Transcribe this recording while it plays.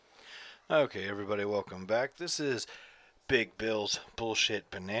Okay, everybody, welcome back. This is Big Bill's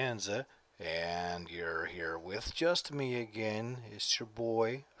Bullshit Bonanza, and you're here with just me again. It's your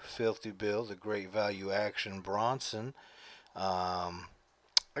boy, Filthy Bill, the Great Value Action Bronson. Um,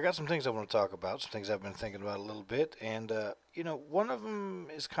 I got some things I want to talk about, some things I've been thinking about a little bit, and, one of them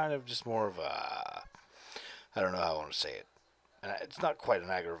is kind of just more of a, I don't know how I want to say it. And it's not quite an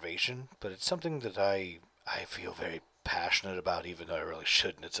aggravation, but it's something that I feel very passionate about, even though I really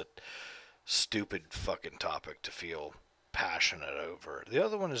shouldn't. It's a stupid fucking topic to feel passionate over. The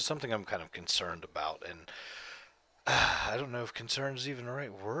other one is something I'm kind of concerned about, and I don't know if concern is even the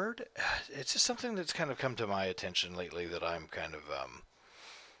right word. It's just something that's kind of come to my attention lately that I'm kind of,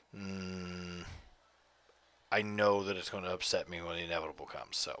 I know that it's going to upset me when the inevitable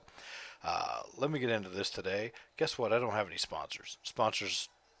comes. So let me get into this today. Guess what? I don't have any sponsors. Sponsors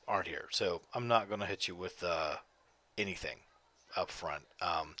aren't here, so I'm not going to hit you with anything up front.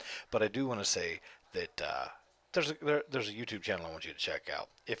 But I do want to say that there's a YouTube channel I want you to check out.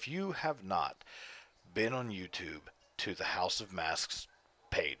 If you have not been on YouTube to the House of Masks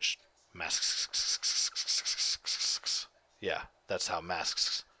page, masks, yeah, that's how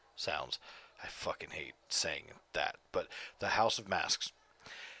masks sounds. I fucking hate saying that, but the House of Masks.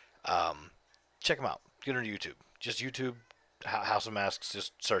 Um, Check them out. Get on YouTube. Just YouTube House of Masks.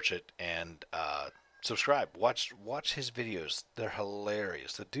 Just search it and subscribe. Watch his videos. They're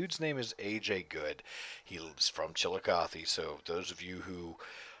hilarious. The dude's name is AJ Good. He's from Chillicothe. So those of you who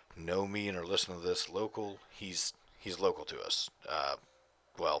know me and are listening to this local, he's local to us.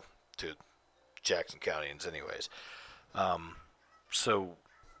 Well, to Jackson Countyans, anyways. So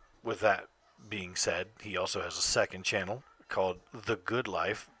with that being said, he also has a second channel called The Good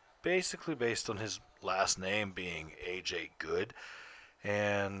Life, basically based on his last name being AJ Good,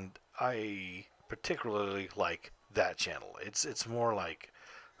 and I particularly like that channel. It's more like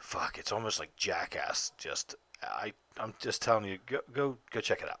fuck. It's almost like Jackass. I'm just telling you, go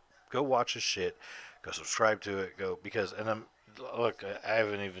check it out. Go watch his shit. Go subscribe to it. Go because and I'm look. I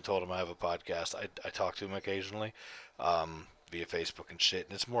haven't even told him I have a podcast. I talk to him occasionally. Via Facebook and shit,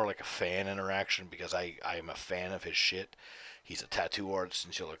 and it's more like a fan interaction because I am a fan of his shit. He's a tattoo artist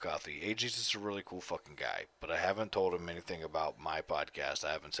in Chillicothe. AJ's just a really cool fucking guy, but I haven't told him anything about my podcast.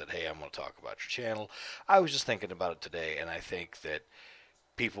 I haven't said, hey, I'm going to talk about your channel. I was just thinking about it today, and I think that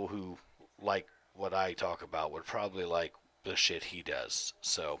people who like what I talk about would probably like the shit he does.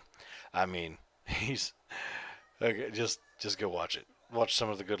 So, I mean, he's okay, just go watch it. Watch some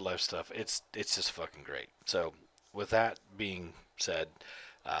of the Good Life stuff. It's just fucking great. So, with that being said,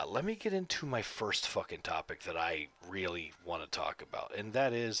 let me get into my first fucking topic that I really want to talk about, and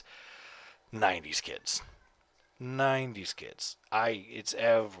that is 90s kids. 90s kids. It's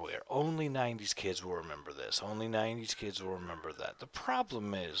everywhere. Only 90s kids will remember this. Only 90s kids will remember that. The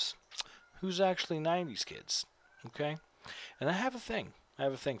problem is, who's actually 90s kids? Okay? And I have a thing. I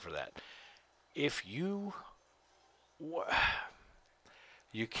have a thing for that. If you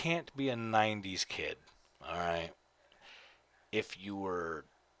can't be a 90s kid, all right? If you were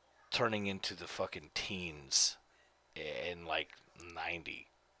turning into the fucking teens in like 90,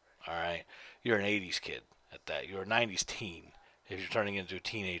 all right? You're an 80s kid at that. You're a 90s teen if you're turning into a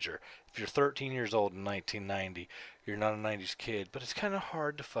teenager. If you're 13 years old in 1990, you're not a 90s kid. But it's kind of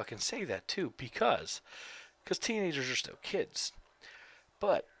hard to fucking say that too because teenagers are still kids.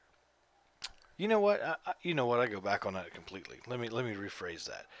 But you know what? You know what? I go back on that completely. Let me rephrase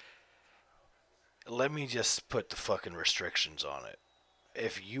that. Let me just put the fucking restrictions on it.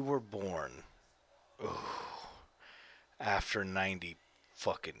 If you were born after 90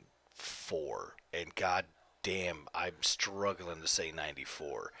 fucking 4, and god damn, I'm struggling to say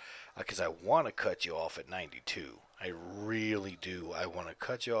 94 because I want to cut you off at 92. I really do. I want to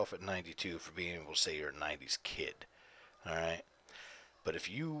cut you off at 92 for being able to say you're a 90s kid. All right? But if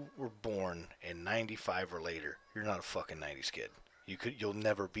you were born in 95 or later, you're not a fucking 90s kid. You'll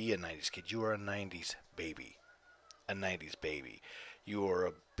never be a 90s kid. You are a 90s baby. A 90s baby. You are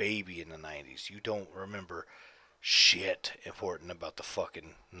a baby in the 90s. You don't remember shit important about the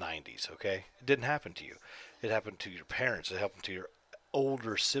fucking 90s, okay? It didn't happen to you. It happened to your parents. It happened to your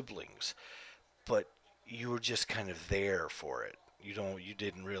older siblings. But you were just kind of there for it. You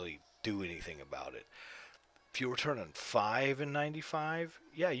didn't really do anything about it. If you were turning 5 in 95,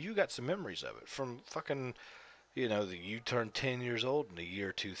 yeah, you got some memories of it from fucking, you turned 10 years old in the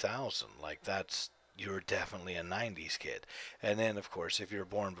year 2000. Like, you're definitely a 90s kid. And then, of course, if you're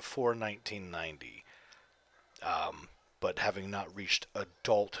born before 1990, but having not reached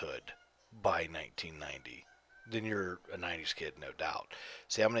adulthood by 1990, then you're a 90s kid, no doubt.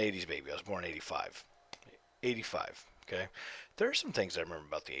 See, I'm an 80s baby. I was born in 85. 85, okay? There are some things I remember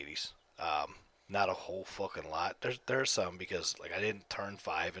about the 80s. Not a whole fucking lot. There's some because like I didn't turn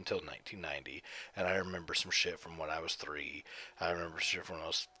 5 until 1990, and I remember some shit from when I was 3. I remember shit from when I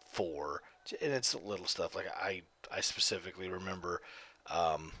was 4, and it's little stuff like I specifically remember.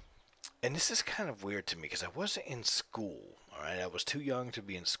 Um, and this is kind of weird to me because I wasn't in school. All right, I was too young to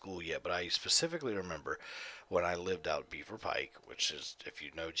be in school yet. But I specifically remember when I lived out Beaver Pike, which is, if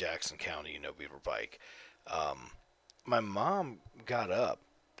you know Jackson County, you know Beaver Pike. Um, my mom got up.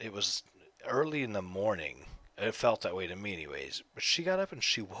 It was early in the morning. It felt that way to me, anyways. But she got up and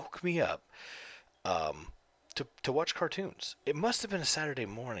she woke me up. Um, to watch cartoons. It must have been a Saturday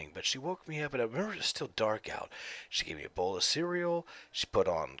morning, but she woke me up, and I remember it was still dark out. She gave me a bowl of cereal. She put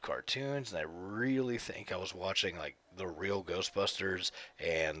on cartoons, and I really think I was watching like the real Ghostbusters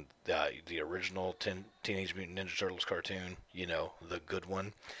and the original Teenage Mutant Ninja Turtles cartoon. You know, the good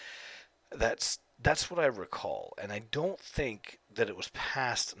one. That's what I recall, and I don't think that it was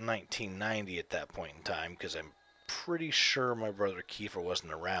past 1990 at that point in time because I'm pretty sure my brother Kiefer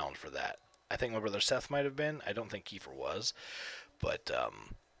wasn't around for that. I think my brother Seth might have been. I don't think Kiefer was, but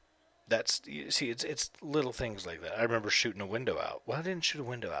that's you see, it's little things like that. I remember shooting a window out. Well, I didn't shoot a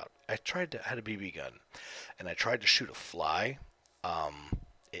window out. I had a BB gun, and I tried to shoot a fly.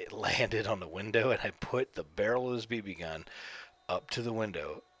 It landed on the window, and I put the barrel of this BB gun up to the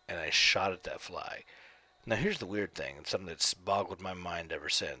window, and I shot at that fly. Now, here's the weird thing, and something that's boggled my mind ever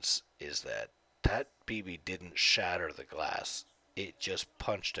since, is that BB didn't shatter the glass. It just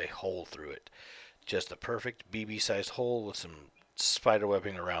punched a hole through it. Just a perfect BB-sized hole with some spider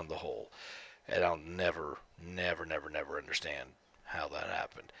webbing around the hole. And I'll never, never, never, never understand how that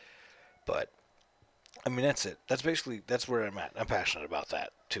happened. But, I mean, that's it. That's where I'm at. I'm passionate about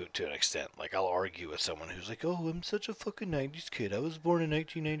that to an extent. Like, I'll argue with someone who's like, oh, I'm such a fucking 90s kid. I was born in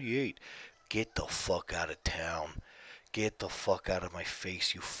 1998. Get the fuck out of town. Get the fuck out of my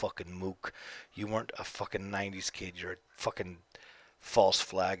face, you fucking mook. You weren't a fucking 90s kid. You're a fucking false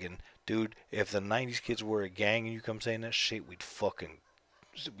flagging. Dude, if the 90s kids were a gang and you come saying that shit, we'd fucking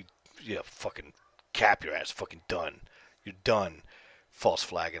cap your ass. Fucking done. You're done. False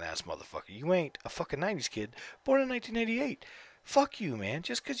flagging ass motherfucker. You ain't a fucking 90s kid born in 1988. Fuck you, man.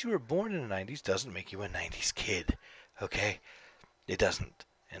 Just because you were born in the 90s doesn't make you a 90s kid. Okay? It doesn't.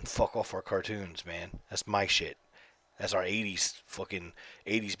 And fuck off our cartoons, man. That's my shit. That's our 80s fucking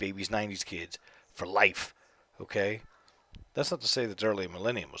 80s babies, 90s kids for life. Okay? That's not to say that the early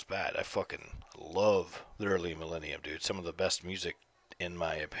millennium was bad. I fucking love the early millennium, dude. Some of the best music, in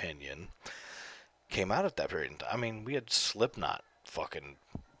my opinion, came out at that period. I mean, we had Slipknot fucking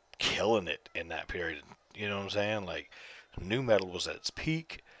killing it in that period. You know what I'm saying? Like, nu metal was at its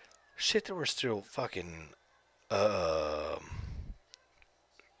peak. Shit, there were still fucking, what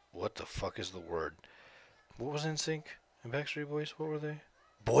the fuck is the word? What was NSYNC and Backstreet Boys? What were they?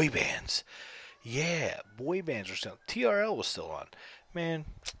 Boy bands. Yeah, boy bands were still. TRL was still on. Man,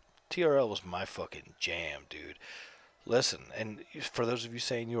 TRL was my fucking jam, dude. Listen, and for those of you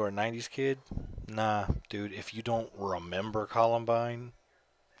saying you are a 90s kid, nah, dude, if you don't remember Columbine,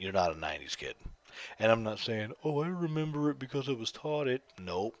 you're not a 90s kid. And I'm not saying, oh, I remember it because I was taught it.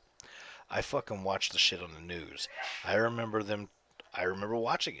 Nope. I fucking watched the shit on the news. I remember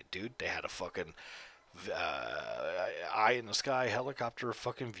watching it, dude. They had a fucking eye in the sky helicopter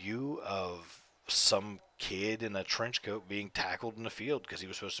fucking view of some kid in a trench coat being tackled in the field because he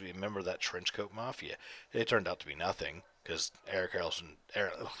was supposed to be a member of that trench coat mafia. It turned out to be nothing because Eric Harris and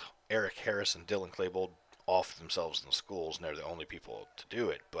Dylan Klebold off themselves in the schools, and they're the only people to do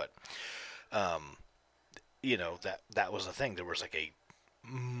it. But that was the thing. There was like a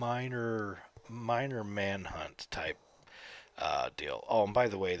minor manhunt type deal. Oh, and by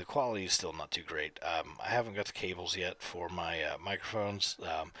the way, the quality is still not too great. I haven't got the cables yet for my microphones.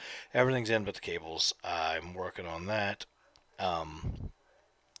 Everything's in but the cables. I'm working on that.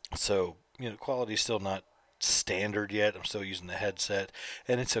 So, quality is still not standard yet. I'm still using the headset,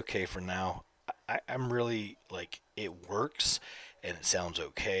 and it's okay for now. I'm really, like, it works, and it sounds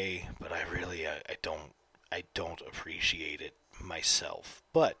okay, but I don't appreciate it myself.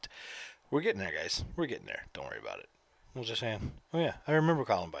 But we're getting there, guys. We're getting there. Don't worry about it. What was I saying? Oh, yeah. I remember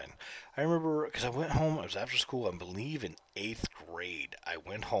Columbine. I remember because I went home. I was after school, I believe in 8th grade. I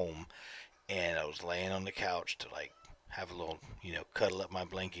went home, and I was laying on the couch to, like, have a little, cuddle up my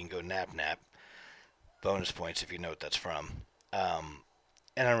blankie and go nap. Bonus points if you know what that's from.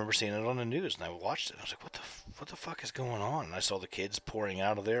 And I remember seeing it on the news, and I watched it. And I was like, what the fuck is going on? And I saw the kids pouring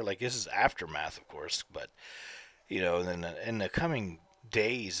out of there. Like, this is aftermath, of course. But, and then in the coming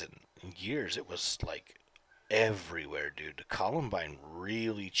days and years, it was, like, everywhere, dude. Columbine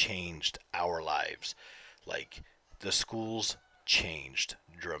really changed our lives. Like, the schools changed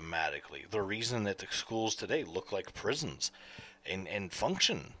dramatically. The reason that the schools today look like prisons and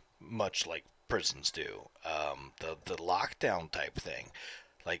function much like prisons do. The lockdown type thing.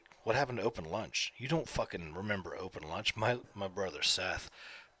 Like, what happened to open lunch? You don't fucking remember open lunch. My brother Seth,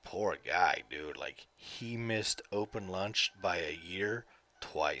 poor guy, dude. Like, he missed open lunch by a year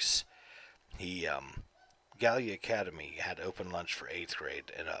twice. He, Gallia Academy had open lunch for 8th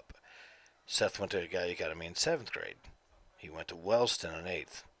grade and up. Seth went to Gallia Academy in 7th grade. He went to Wellston in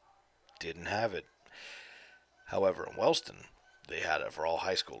 8th. Didn't have it. However, in Wellston, they had it for all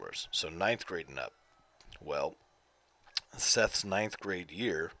high schoolers. So 9th grade and up. Well, Seth's 9th grade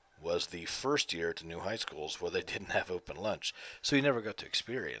year was the first year to new high schools where they didn't have open lunch. So he never got to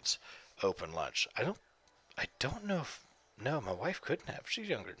experience open lunch. I don't know if, no, my wife couldn't have. She's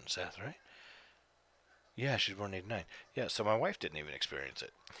younger than Seth, right? Yeah, she's born in 89. Yeah, so my wife didn't even experience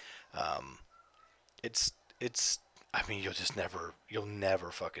it. It's, I mean, you'll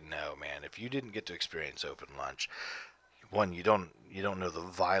never fucking know, man. If you didn't get to experience open lunch, one, you don't know the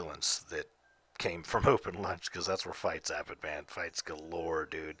violence that came from open lunch, because that's where fights happen, man. Fights galore,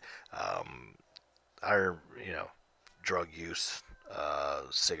 dude. Our, drug use,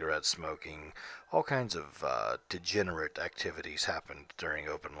 cigarette smoking, all kinds of degenerate activities happened during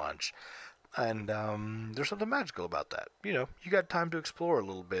open lunch. And there's something magical about that. You got time to explore a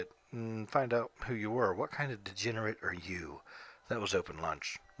little bit and find out who you were. What kind of degenerate are you? That was open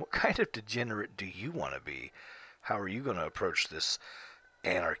lunch. What kind of degenerate do you want to be? How are you going to approach this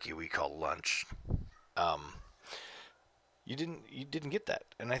anarchy we call lunch? You didn't get that.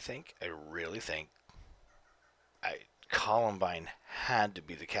 And I really think Columbine had to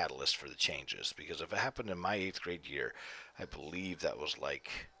be the catalyst for the changes, because if it happened in my 8th grade year, I believe it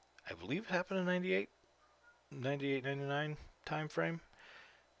happened in 98, 99 time frame.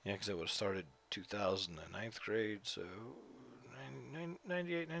 Yeah, because it would have started 2000 in 9th grade, so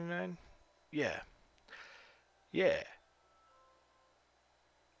 98, 99? Yeah. Yeah.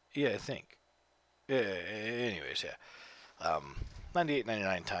 Yeah, I think. Yeah, anyways, yeah. 98,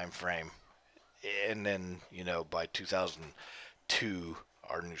 99 time frame. And then, by 2002,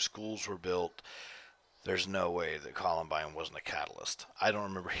 our new schools were built. There's no way that Columbine wasn't a catalyst. I don't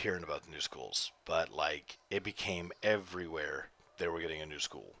remember hearing about the new schools, but it became everywhere they were getting a new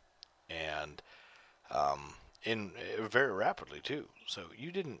school, and in very rapidly too. So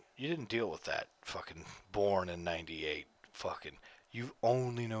you didn't deal with that fucking born in '98 fucking. You've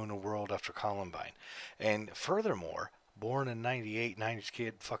only known a world after Columbine, and furthermore, born in '98, '90s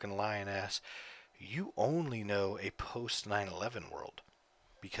kid, fucking lying ass. You only know a post 9/11 world,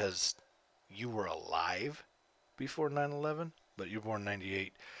 because you were alive before 9/11, but you were born in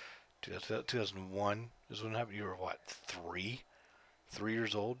 98. 2001 is when it happened. You were what, 3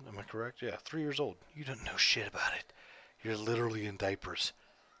 years old? Am I correct? Yeah, 3 years old. You don't know shit about it. You're literally in diapers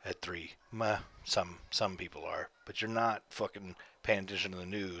at 3. Some people are, but you're not fucking paying attention to the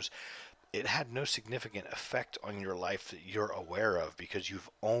news. It had no significant effect on your life that you're aware of, because you've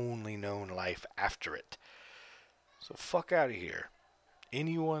only known life after it. So fuck out of here.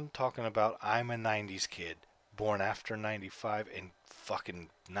 Anyone talking about I'm a 90s kid, born after 95 and fucking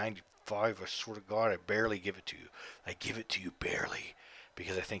 95, I swear to God, I barely give it to you. I give it to you barely,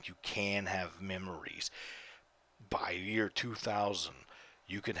 because I think you can have memories. By year 2000,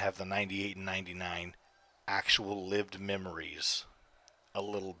 you can have the 98 and 99 actual lived memories a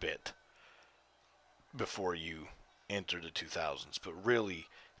little bit before you enter the 2000s. But really,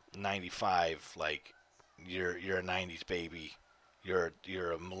 95, you're a 90s baby. You're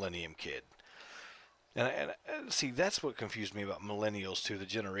a millennium kid. And see, that's what confused me about millennials too, the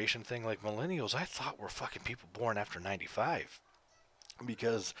generation thing. Like, millennials, I thought were fucking people born after 95,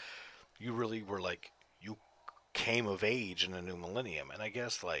 because you really were you came of age in a new millennium. And I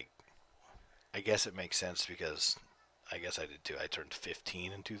guess it makes sense, because I guess I did too. I turned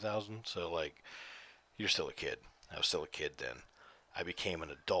 15 in 2000, so you're still a kid. I was still a kid then. I became an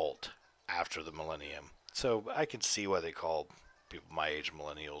adult after the millennium. So I can see why they call people my age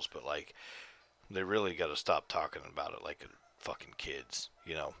millennials, but they really got to stop talking about it like fucking kids.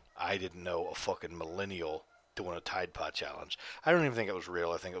 I didn't know a fucking millennial doing a Tide Pod challenge. I don't even think it was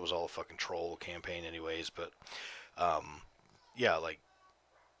real. I think it was all a fucking troll campaign anyways. But yeah,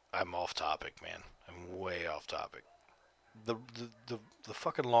 I'm off topic, man. I'm way off topic. The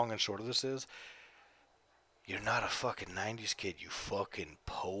fucking long and short of this is, you're not a fucking 90s kid, you fucking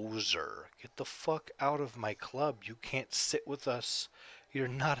poser. Get the fuck out of my club. You can't sit with us. You're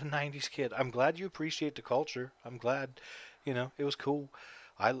not a 90s kid. I'm glad you appreciate the culture. I'm glad, it was cool.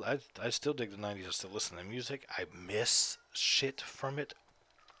 I still dig the 90s. I still listen to music. I miss shit from it.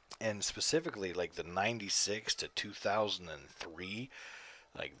 And specifically, like the 96 to 2003,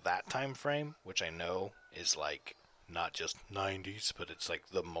 like that time frame, which I know is like not just 90s, but it's like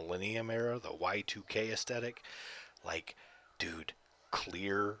the millennium era, the Y2K aesthetic. Like, dude,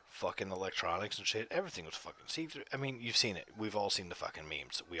 clear fucking electronics and shit. Everything was fucking see through. I mean, you've seen it. We've all seen the fucking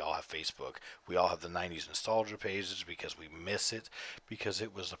memes. We all have Facebook. We all have the 90s nostalgia pages because we miss it, because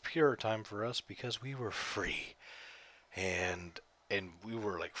it was a pure time for us, because we were free. And we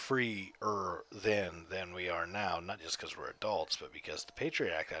were like freer then than we are now, not just because we're adults, but because the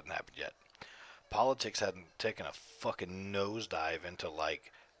Patriot Act hadn't happened yet. Politics hadn't taken a fucking nosedive into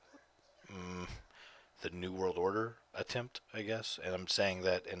like the New World Order attempt, I guess. And I'm saying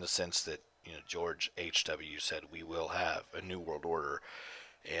that in the sense that, George H.W. said we will have a New World Order,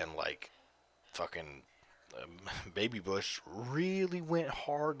 and like fucking Baby Bush really went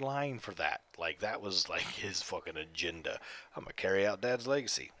hard line for that. Like that was like his fucking agenda. I'm gonna carry out Dad's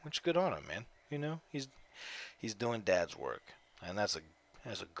legacy, which good on him, man. He's doing Dad's work, and that's a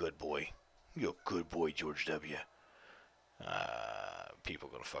good boy. You're a good boy, George W. People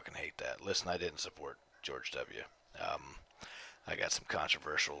gonna fucking hate that. Listen, I didn't support George W. I got some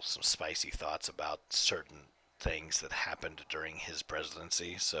spicy thoughts about certain things that happened during his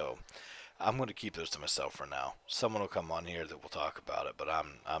presidency, so I'm going to keep those to myself for now. Someone will come on here that will talk about it, but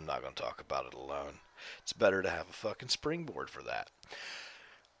I'm not going to talk about it alone. It's better to have a fucking springboard for that.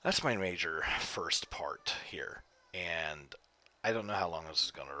 That's my major first part here, and I don't know how long this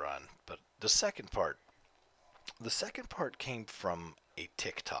is going to run, but the second part came from a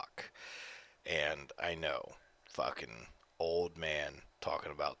TikTok, and I know, fucking old man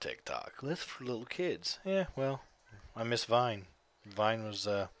talking about TikTok. That's for little kids. Yeah, well, I miss Vine. Vine was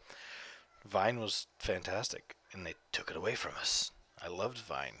fantastic, and they took it away from us. I loved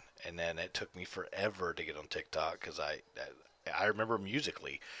Vine, and then it took me forever to get on TikTok because I remember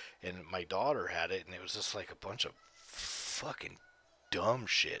Musically, and my daughter had it, and it was just like a bunch of fucking dumb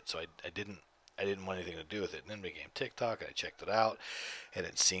shit. So I didn't want anything to do with it. And then it became TikTok, and I checked it out, and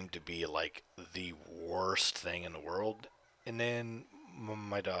it seemed to be like the worst thing in the world. And then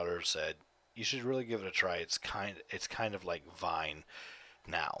my daughter said, "You should really give it a try. It's kind of like Vine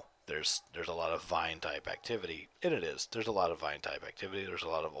now. There's a lot of Vine type activity, and it is. There's a lot of Vine type activity. There's a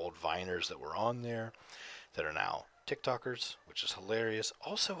lot of old Viners that were on there that are now TikTokers, which is hilarious.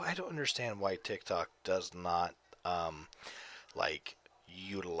 Also, I don't understand why TikTok does not like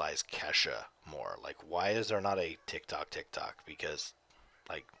utilize Kesha more. Like, why is there not a TikTok? Because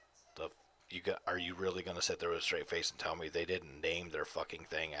like are you really gonna sit there with a straight face and tell me they didn't name their fucking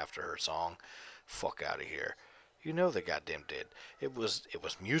thing after her song? Fuck out of here. You know they goddamn did. It was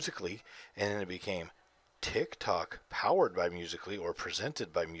Musically, and then it became TikTok powered by Musically or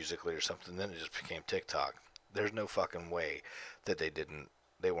presented by Musically or something. Then it just became TikTok. There's no fucking way that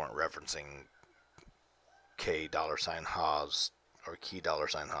they weren't referencing K dollar sign Ha's or Key dollar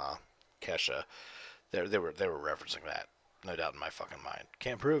sign Ha, Kesha. They were referencing that. No doubt in my fucking mind.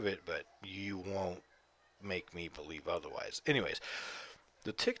 Can't prove it, but you won't make me believe otherwise. Anyways,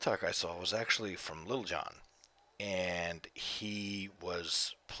 the TikTok I saw was actually from Lil Jon, and he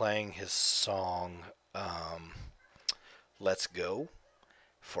was playing his song Let's Go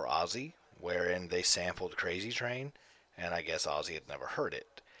for Ozzy, wherein they sampled Crazy Train, and I guess Ozzy had never heard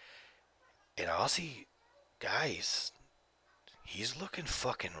it. And Ozzy, guys, he's looking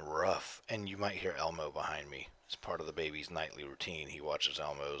fucking rough. And you might hear Elmo behind me. It's part of the baby's nightly routine. He watches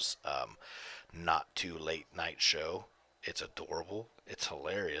Elmo's not too late night show. It's adorable. It's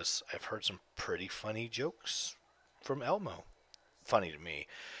hilarious. I've heard some pretty funny jokes from Elmo. Funny to me,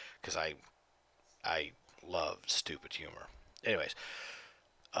 because I love stupid humor. Anyways,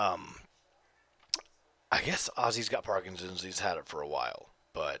 I guess Ozzy's got Parkinson's. He's had it for a while,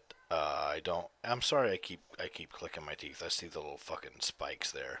 but I don't. I'm sorry. I keep clicking my teeth. I see the little fucking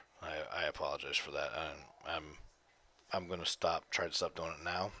spikes there. I apologize for that. I'm gonna try to stop doing it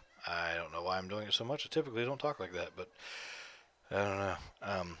now. I don't know why I'm doing it so much. I typically don't talk like that, but I don't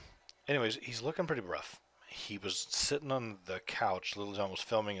know. Anyways, he's looking pretty rough. He was sitting on the couch. Little John was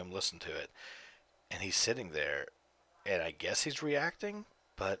filming him listen to it, and he's sitting there, and I guess he's reacting,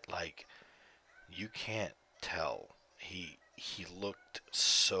 but like you can't tell. He looked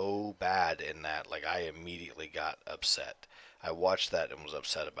so bad in that. Like, I immediately got upset. I watched that and was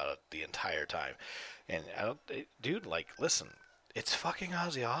upset about it the entire time. And dude, like, listen, it's fucking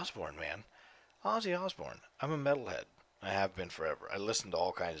Ozzy Osbourne, man. Ozzy Osbourne. I'm a metalhead. I have been forever. I listen to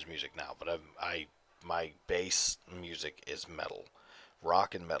all kinds of music now, but my base music is metal,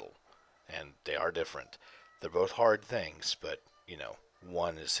 rock and metal, and they are different. They're both hard things, but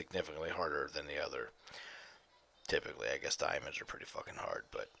one is significantly harder than the other. Typically, I guess diamonds are pretty fucking hard,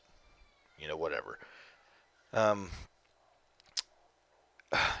 but whatever. Um,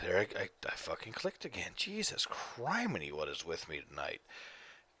 there I fucking clicked again. Jesus criminy, what is with me tonight?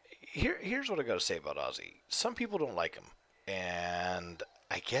 Here's what I got to say about Ozzy. Some people don't like him, and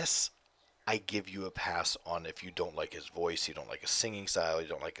I guess I give you a pass on if you don't like his voice, you don't like his singing style, you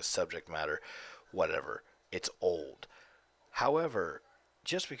don't like his subject matter, whatever. It's old. However,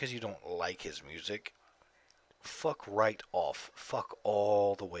 just because you don't like his music, fuck right off. Fuck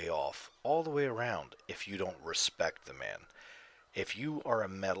all the way off. All the way around if you don't respect the man. If you are a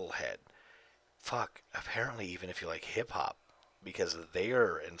metalhead, fuck, apparently even if you like hip hop, because they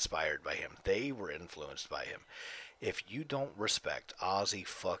are inspired by him, they were influenced by him. If you don't respect Ozzy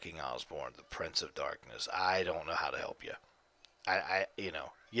fucking Osbourne, the Prince of Darkness, I don't know how to help you.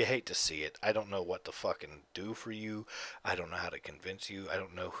 You hate to see it. I don't know what to fucking do for you. I don't know how to convince you. I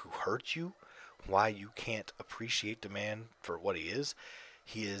don't know who hurt you, why you can't appreciate the man for what he is.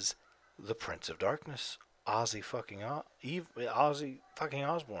 He is the Prince of Darkness. Ozzy fucking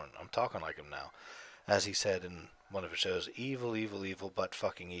Osbourne. I'm talking like him now. As he said in one of his shows, evil, evil, evil, but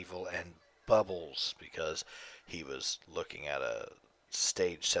fucking evil, and bubbles, because he was looking at a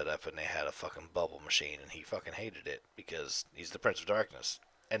stage setup and they had a fucking bubble machine and he fucking hated it because he's the Prince of Darkness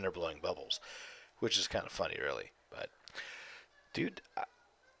and they're blowing bubbles, which is kind of funny, really. But dude,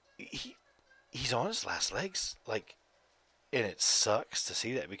 he he's on his last legs, like, and it sucks to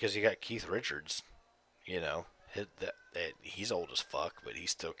see that because you got Keith Richards, you know, he's old as fuck, but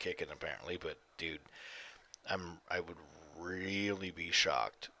he's still kicking apparently. But dude, I would really be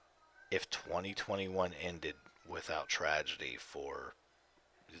shocked if 2021 ended without tragedy for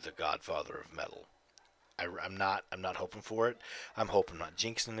the Godfather of metal. I'm not hoping for it. I'm hoping, I'm not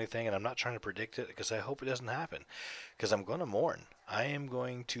jinxing anything, and I'm not trying to predict it because I hope it doesn't happen. Because I'm going to mourn. I am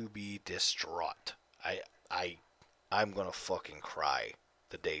going to be distraught. I I I'm going to fucking cry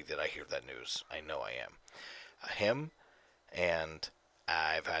the day that I hear that news. I know I am. Him, and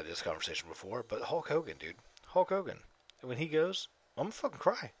I've had this conversation before, but Hulk Hogan, dude. Hulk Hogan. When he goes, I'm gonna fucking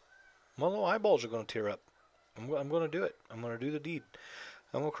cry. My little eyeballs are gonna tear up. I'm gonna do it. I'm gonna do the deed.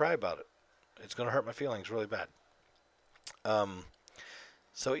 I'm gonna cry about it. It's gonna hurt my feelings really bad. Um,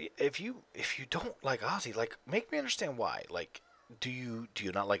 so if you don't like Ozzy, like, make me understand why. Like, do you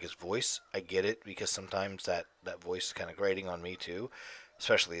not like his voice? I get it because sometimes that voice is kind of grating on me too,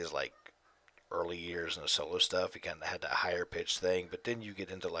 especially his like early years in the solo stuff. He kind of had that higher pitched thing, but then you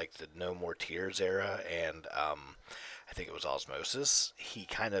get into like the No More Tears era, and I think it was Osmosis. He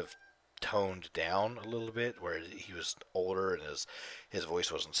kind of toned down a little bit, where he was older and his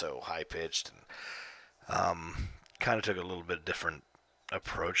voice wasn't so high pitched, and kind of took a little bit different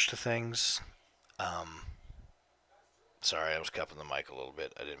approach to things. Um, Sorry, I was cupping the mic a little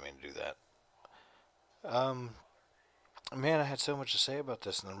bit. I didn't mean to do that. Um, Man, I had so much to say about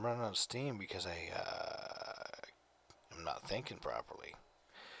this, and I'm running out of steam because I'm not thinking properly.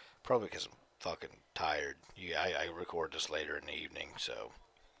 Probably because I'm fucking tired. I record this later in the evening, so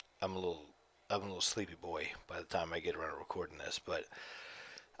I'm a little I'm a little sleepy boy by the time I get around to recording this. But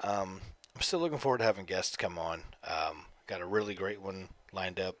I'm still looking forward to having guests come on. Got a really great one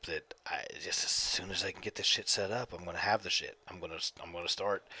lined up that just as soon as I can get this shit set up, I'm gonna have the shit. I'm gonna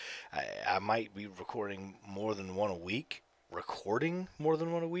start. I might be recording more than one a week,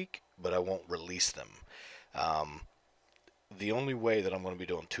 but I won't release them. Um, the only way that I'm gonna be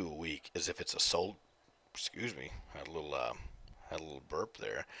doing two a week is if it's a soul. Excuse me, had a little burp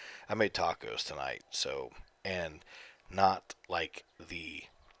there. I made tacos tonight, so, and not like the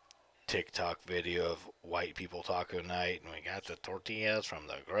TikTok video of white people taco night, and we got the tortillas from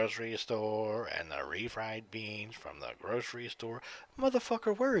the grocery store and the refried beans from the grocery store.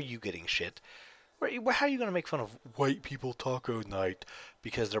 Motherfucker, where are you getting shit? How are you going to make fun of white people taco night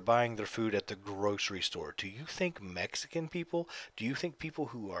because they're buying their food at the grocery store? Do you think Mexican people, do you think people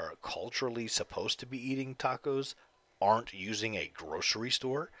who are culturally supposed to be eating tacos aren't using a grocery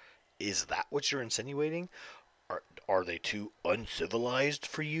store? Is that what you're insinuating? Are they too uncivilized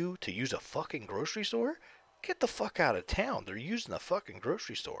for you to use a fucking grocery store? Get the fuck out of town. They're using the fucking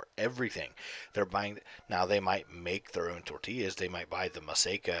grocery store. Everything. They're buying. Now, they might make their own tortillas. They might buy the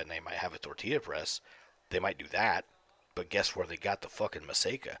maseca and they might have a tortilla press. They might do that. But guess where they got the fucking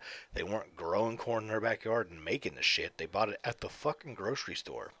maseca? They weren't growing corn in their backyard and making the shit. They bought it at the fucking grocery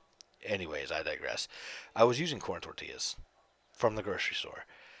store. Anyways, I digress. I was using corn tortillas from the grocery store.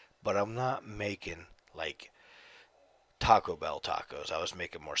 But I'm not making, like, Taco Bell tacos. I was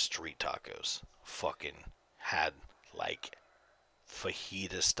making more street tacos. Fucking had like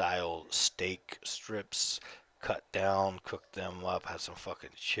fajita style steak strips cut down, cooked them up, had some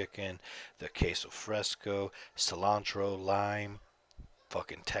fucking chicken, the queso fresco, cilantro, lime.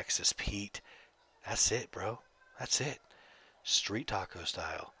 fucking Texas Pete. That's it, bro. That's it. Street taco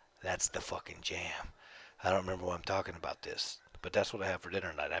style. That's the fucking jam. I don't remember why I'm talking about this, but that's what I have for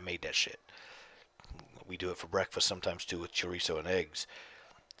dinner tonight. I made that shit. We do it for breakfast sometimes too with chorizo and eggs.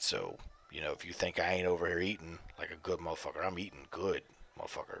 So, if you think I ain't over here eating like a good motherfucker, I'm eating good,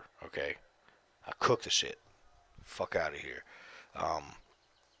 motherfucker. Okay? I cook the shit. Fuck out of here. I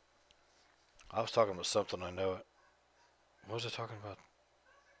was talking about something I know. What was I talking about?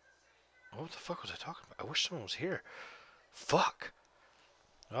 What the fuck was I talking about? I wish someone was here. Fuck.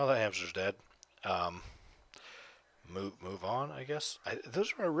 Oh, that hamster's dead. Um, move on, I guess.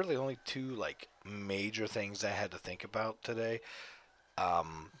 Those were really only two like major things I had to think about today.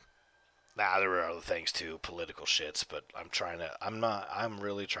 There were other things too, political shits, but I'm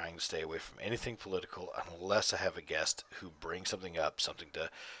really trying to stay away from anything political unless I have a guest who brings something up, something to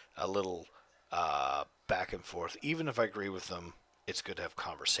a little back and forth. Even if I agree with them, it's good to have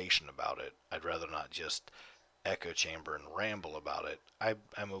conversation about it. I'd rather not just echo chamber and ramble about it.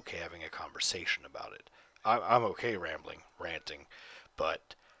 I'm okay having a conversation about it. I'm okay rambling, ranting,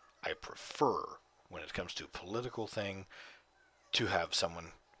 but I prefer when it comes to a political thing to have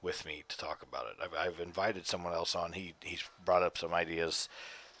someone with me to talk about it. I've invited someone else on. He's brought up some ideas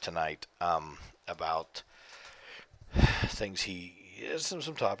tonight about things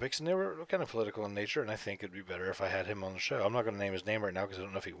some topics, and they were kind of political in nature, and I think it'd be better if I had him on the show. I'm not going to name his name right now because I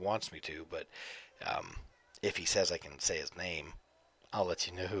don't know if he wants me to, but if he says I can say his name, I'll let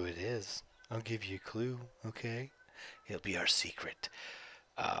you know who it is. I'll give you a clue, okay? It'll be our secret.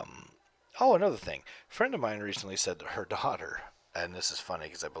 Another thing. A friend of mine recently said that her daughter, and this is funny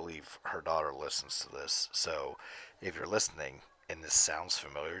because I believe her daughter listens to this, so if you're listening and this sounds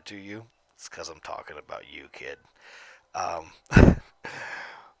familiar to you, it's because I'm talking about you, kid.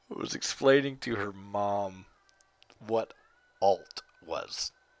 Was explaining to her mom what alt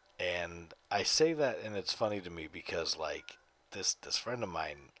was. And I say that, and it's funny to me because, like, this friend of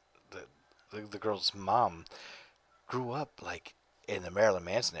mine, the girl's mom, grew up, like, in the Marilyn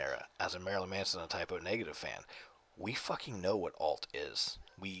Manson era as a Marilyn Manson and Type O Negative fan. We fucking know what alt is.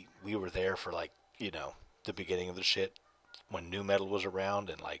 We were there for, like, the beginning of the shit when nu metal was around,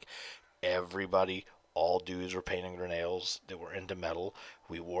 and, like, everybody, all dudes were painting their nails that were into metal.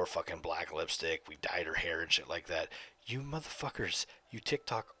 We wore fucking black lipstick. We dyed our hair and shit like that. You motherfuckers, you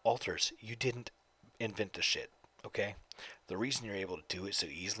TikTok alters, you didn't invent the shit, okay? The reason you're able to do it so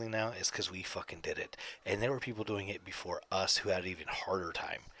easily now is because we fucking did it. And there were people doing it before us who had an even harder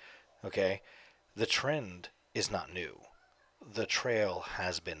time, okay? The trend is not new. The trail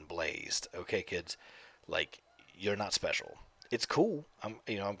has been blazed, okay, kids? Like, you're not special. It's cool. I'm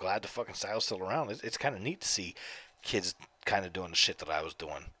glad the fucking style's still around. It's kind of neat to see kids kind of doing the shit that I was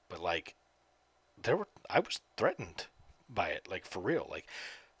doing. But, like, I was threatened by it, like, for real. Like,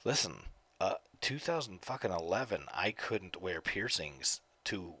 listen, 2011, I couldn't wear piercings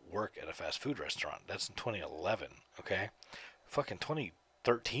to work at a fast food restaurant. That's in 2011, okay? Fucking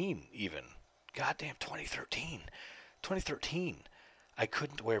 2013 even. Goddamn 2013. 2013. I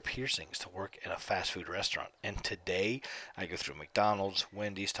couldn't wear piercings to work in a fast food restaurant. And today, I go through McDonald's,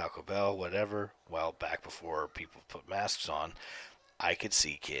 Wendy's, Taco Bell, whatever. Well, back before people put masks on, I could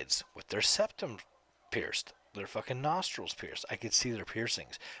see kids with their septum pierced, their fucking nostrils pierced. I could see their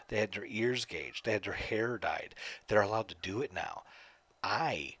piercings. They had their ears gauged. They had their hair dyed. They're allowed to do it now.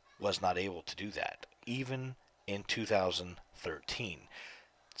 I was not able to do that, even in 2013.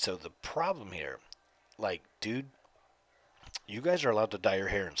 So the problem here, like, dude, you guys are allowed to dye your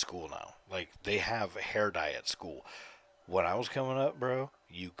hair in school now. Like, they have hair dye at school. When I was coming up, bro,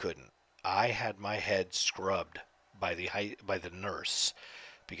 you couldn't. I had my head scrubbed by the nurse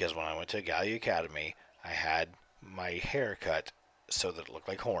because when I went to Gallia Academy, I had my hair cut so that it looked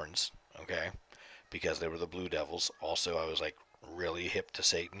like horns, okay? Because they were the Blue Devils. Also, I was, like, really hip to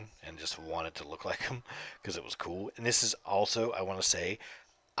Satan and just wanted to look like him because it was cool. And this is also, I want to say,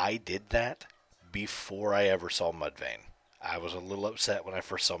 I did that before I ever saw Mudvayne. I was a little upset when I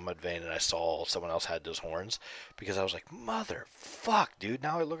first saw Mudvayne and I saw someone else had those horns because I was like, motherfuck, dude,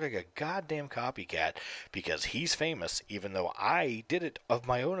 now I look like a goddamn copycat because he's famous even though I did it of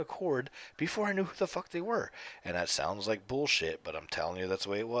my own accord before I knew who the fuck they were. And that sounds like bullshit, but I'm telling you that's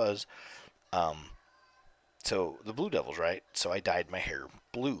the way it was. So the Blue Devils, right? So I dyed my hair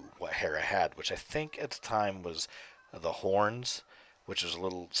blue, what hair I had, which I think at the time was the horns, which was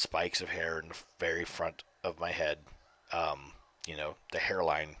little spikes of hair in the very front of my head. The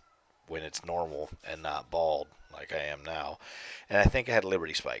hairline when it's normal and not bald like I am now. And I think I had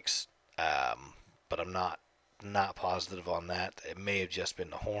Liberty spikes. But I'm not positive on that. It may have just been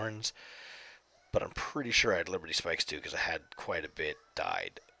the horns. but I'm pretty sure I had Liberty Spikes too because I had quite a bit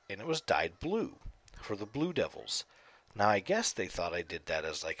dyed, and it was dyed blue for the Blue Devils. Now I guess they thought I did that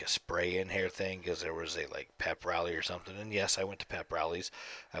as like a spray in hair thing because there was a like pep rally or something. And yes, I went to pep rallies.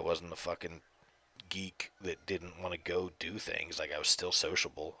 I wasn't a fucking geek that didn't want to go do things. Like I was still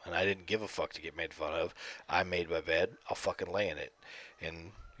sociable, and I didn't give a fuck to get made fun of. I made my bed. I'll fucking lay in it.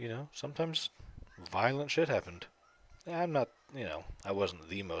 And sometimes violent shit happened. I'm not, I wasn't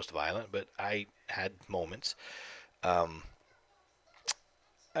the most violent, but I had moments, um,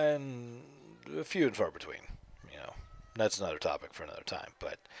 and few and far between. You know, that's another topic for another time.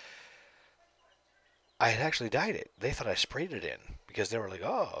 But I had actually dyed it. They thought I sprayed it in because they were like,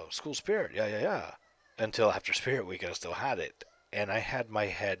 "Oh, school spirit, yeah, yeah, yeah." Until after Spirit Week, I still had it, and I had my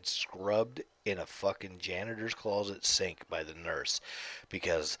head scrubbed in a fucking janitor's closet sink by the nurse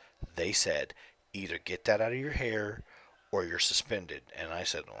because they said either get that out of your hair or you're suspended. And I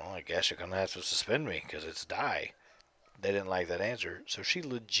said, well, I guess you're gonna have to suspend me because it's dye. They didn't like that answer, so she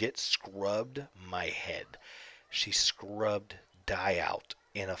legit scrubbed my head. She scrubbed dye out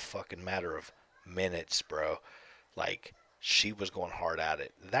in a fucking matter of minutes, bro. Like, she was going hard at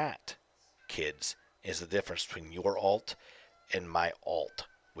it. That, kids, is the difference between your alt and my alt,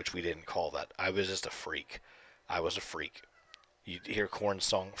 which we didn't call that. I was just a freak. I was a freak. You hear Korn's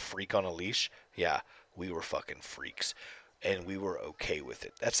song Freak on a Leash? Yeah, we were fucking freaks. And we were okay with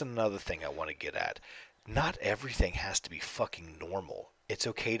it. That's another thing I want to get at. Not everything has to be fucking normal. It's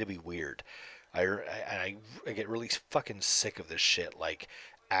okay to be weird. I get really fucking sick of this shit, like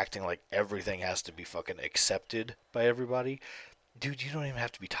acting like everything has to be fucking accepted by everybody. Dude, you don't even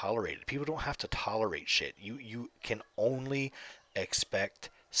have to be tolerated. People don't have to tolerate shit. You can only expect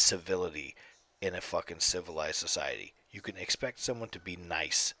civility in a fucking civilized society. You can expect someone to be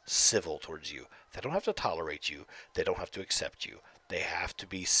nice, civil towards you. They don't have to tolerate you. They don't have to accept you. They have to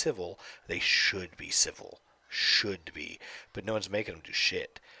be civil. They should be civil. Should be. But no one's making them do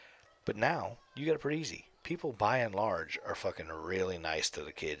shit. But now, you got it pretty easy. People, by and large, are fucking really nice to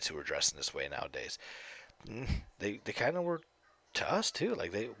the kids who are dressing this way nowadays. They kind of were to us, too.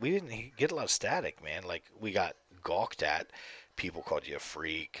 Like, we didn't get a lot of static, man. Like, we got gawked at. People called you a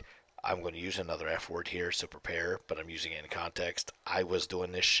freak. I'm going to use another F word here, so prepare, but I'm using it in context. I was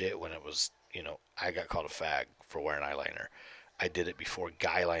doing this shit when it was, I got called a fag for wearing eyeliner. I did it before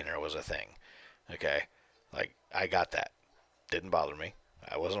guy liner was a thing. Okay? Like, I got that. Didn't bother me.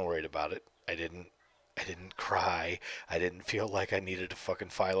 I wasn't worried about it. I didn't cry. I didn't feel like I needed to fucking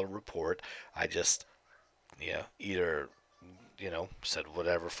file a report. I just, either, said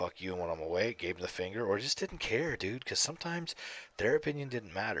whatever, fuck you, and went on my way, gave them the finger, or just didn't care, dude, because sometimes their opinion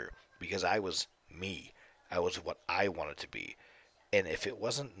didn't matter because I was me. I was what I wanted to be. And if it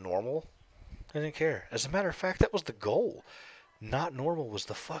wasn't normal, I didn't care. As a matter of fact, that was the goal. Not normal was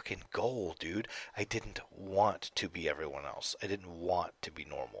the fucking goal, dude. I didn't want to be everyone else. I didn't want to be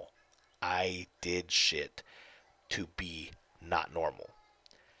normal. I did shit to be not normal.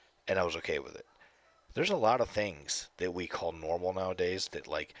 And I was okay with it. There's a lot of things that we call normal nowadays that,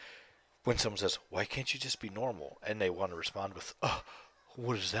 like, when someone says, why can't you just be normal? And they want to respond with, oh,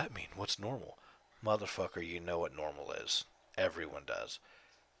 what does that mean? What's normal? Motherfucker, you know what normal is. Everyone does.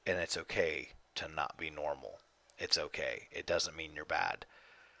 And it's okay to not be normal. It's okay. It doesn't mean you're bad.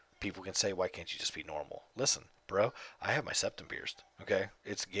 People can say, why can't you just be normal? Listen, bro, I have my septum pierced, okay?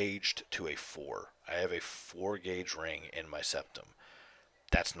 It's gauged to a 4. I have a 4 gauge ring in my septum.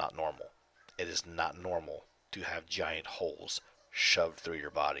 That's not normal. It is not normal to have giant holes shoved through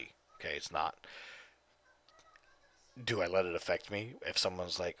your body. Okay, it's not. Do I let it affect me? If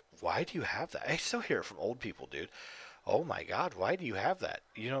someone's like, why do you have that? I still hear it from old people, dude. Oh my God, why do you have that?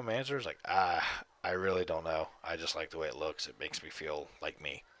 You know, my answer is like, I really don't know. I just like the way it looks. It makes me feel like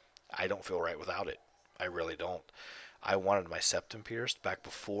me. I don't feel right without it. I really don't. I wanted my septum pierced back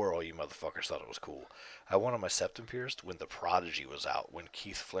before all you motherfuckers thought it was cool. I wanted my septum pierced when The Prodigy was out, when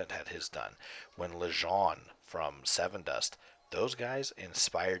Keith Flint had his done, when LeJean from Seven Dust, those guys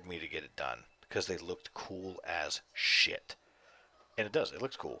inspired me to get it done because they looked cool as shit. And it does. It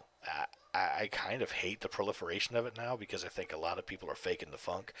looks cool. I kind of hate the proliferation of it now because I think a lot of people are faking the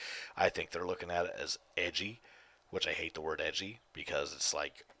funk. I think they're looking at it as edgy, which I hate the word edgy because it's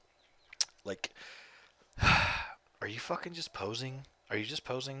like, are you fucking just posing? Are you just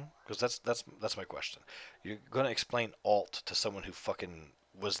posing? Because that's my question. You're gonna explain alt to someone who fucking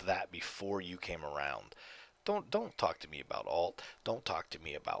was that before you came around. Don't talk to me about alt. Don't talk to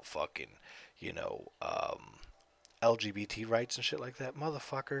me about fucking, you know, LGBT rights and shit like that,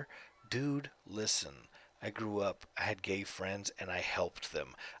 motherfucker. Dude, listen. I grew up, I had gay friends, and I helped them.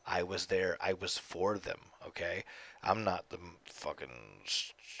 I was there, I was for them, okay? I'm not the fucking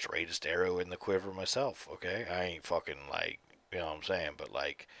straightest arrow in the quiver myself, okay? I ain't fucking like, you know what I'm saying? But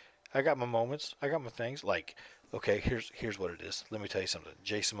like, I got my moments, I got my things. Like, okay, here's what it is. Let me tell you something.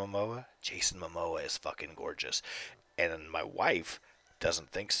 Jason Momoa is fucking gorgeous, and my wife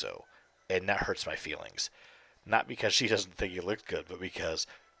doesn't think so, and that hurts my feelings. Not because she doesn't think he looks good, but because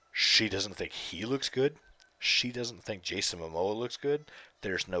she doesn't think he looks good. She doesn't think Jason Momoa looks good.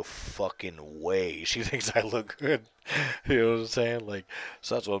 There's no fucking way she thinks I look good. You know what I'm saying? Like,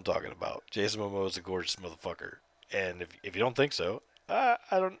 so that's what I'm talking about. Jason Momoa is a gorgeous motherfucker, and if you don't think so, I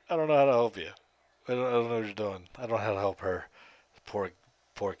don't know how to help you. I don't know what you're doing. I don't know how to help her. Poor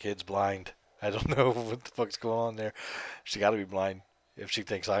poor kid's blind. I don't know what the fuck's going on there. She got to be blind. If she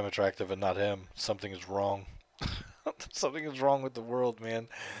thinks I'm attractive and not him, something is wrong. Something is wrong with the world, man.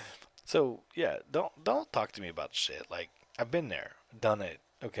 So yeah, don't talk to me about shit. Like, I've been there, done it.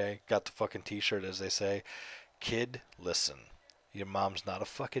 Okay, got the fucking T-shirt, as they say. Kid, listen. Your mom's not a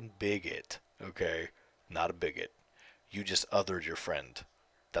fucking bigot. Okay, not a bigot. You just othered your friend.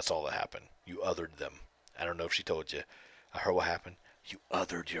 That's all that happened. You othered them. I don't know if she told you. I heard what happened. You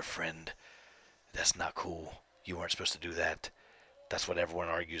othered your friend. That's not cool. You weren't supposed to do that. That's what everyone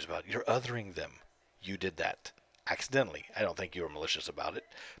argues about. You're othering them. You did that. Accidentally. I don't think you were malicious about it,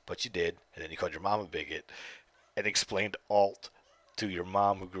 but you did. And then you called your mom a bigot and explained alt to your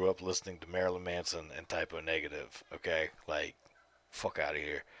mom who grew up listening to Marilyn Manson and Typo Negative. Okay? Like, fuck out of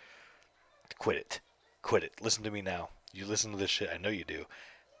here. Quit it. Quit it. Listen to me now. You listen to this shit. I know you do.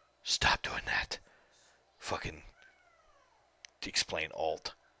 Stop doing that. Fucking explain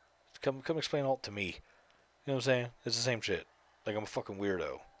alt. Come explain alt to me. You know what I'm saying? It's the same shit. Like, I'm a fucking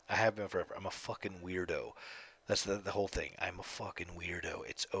weirdo. I have been forever. I'm a fucking weirdo. That's the whole thing. I'm a fucking weirdo.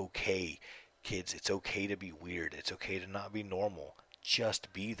 It's okay, kids. It's okay to be weird. It's okay to not be normal.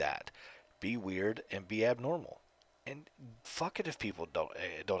 Just be that. Be weird and be abnormal. And fuck it if people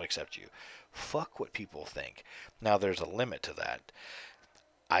don't accept you. Fuck what people think. Now there's a limit to that.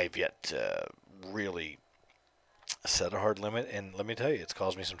 I've yet to really set a hard limit, and let me tell you, it's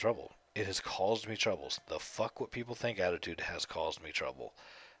caused me some trouble. It has caused me troubles. The fuck what people think attitude has caused me trouble.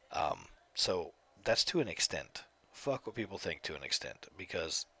 So that's to an extent. Fuck what people think to an extent,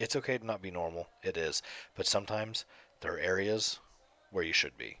 because it's okay to not be normal. It is, but sometimes there are areas where you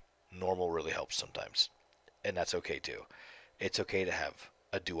should be. Normal really helps sometimes, and that's okay too. It's okay to have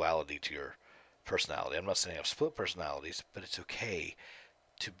a duality to your personality. I'm not saying I have split personalities, but it's okay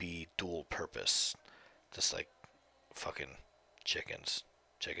to be dual purpose. Just like fucking chickens.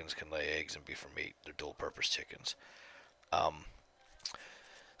 Chickens can lay eggs and be for meat. They're dual purpose chickens. Um,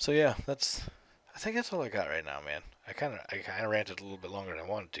 so yeah, I think that's all I got right now, man. I kind of ranted a little bit longer than I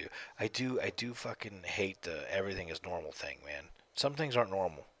wanted to. I do fucking hate the everything is normal thing, man. Some things aren't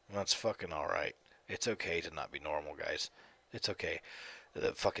normal, and that's fucking all right. It's okay to not be normal, guys. It's okay.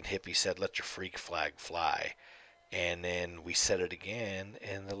 The fucking hippie said, "Let your freak flag fly," and then we said it again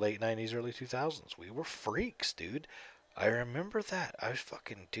in the late '90s, early 2000s. We were freaks, dude. I remember that. I was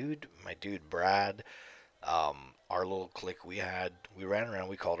fucking dude. My dude Brad, our little clique we ran around,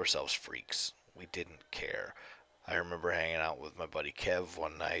 we called ourselves freaks. We didn't care. I remember hanging out with my buddy Kev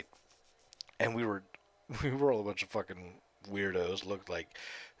one night, and we were we were all a bunch of fucking weirdos.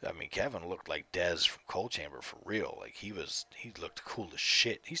 Kevin looked like Dez from Cold Chamber for real. Like, he looked cool as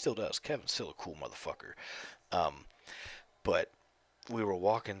shit. He still does. Kevin's still a cool motherfucker. Um, but we were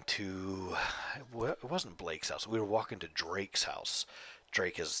walking to, well, it wasn't Blake's house. We were walking to Drake's house.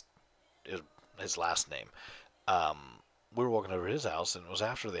 Drake is his last name. Um, we were walking over to his house, and it was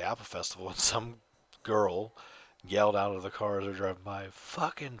after the Apple Festival, and some girl yelled out of the car as they're driving by,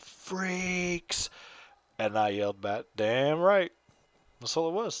 "Fucking freaks!" And I yelled back, "Damn right." That's all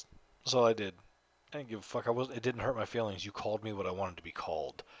it was. That's all I did. I didn't give a fuck. It didn't hurt my feelings. You called me what I wanted to be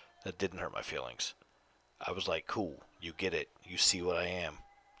called. That didn't hurt my feelings. I was like, cool. You get it. You see what I am.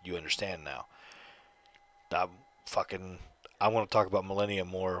 You understand now. I'm fucking. I want to talk about Millennium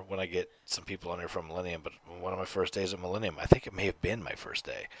more when I get some people on here from Millennium. But one of my first days at Millennium, I think it may have been my first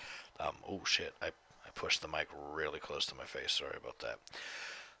day. Oh shit! I pushed the mic really close to my face. Sorry about that.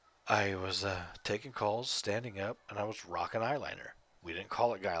 I was taking calls, standing up, and I was rocking eyeliner. We didn't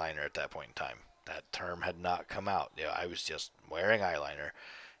call it guyliner at that point in time. That term had not come out. I was just wearing eyeliner,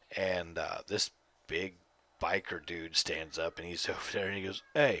 and this big biker dude stands up, and he's over there, and he goes,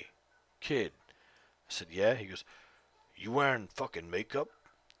 "Hey, kid." I said, "Yeah." He goes, "You wearing fucking makeup?"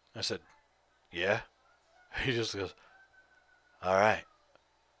 I said, "Yeah." He just goes, "All right."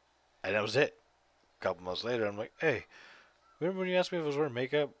 And that was it. A couple months later, I'm like, "Hey, remember when you asked me if I was wearing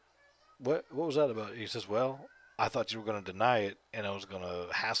makeup?" what was that about? He says, well, I thought you were going to deny it, and I was going to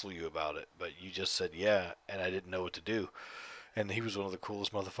hassle you about it, but you just said yeah, and I didn't know what to do. And he was one of the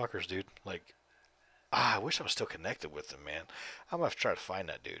coolest motherfuckers, dude. Like, I wish I was still connected with him, man. I'm gonna have to try to find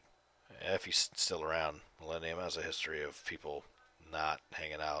that dude. If he's still around. Millennium has a history of people not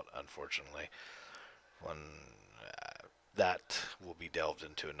hanging out, unfortunately. When that will be delved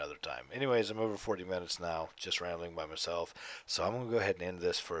into another time. Anyways, I'm over 40 minutes now, just rambling by myself. So I'm going to go ahead and end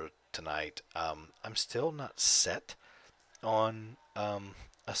this for tonight. I'm still not set on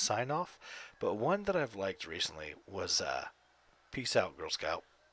a sign off, but one that I've liked recently was Peace Out, Girl Scout.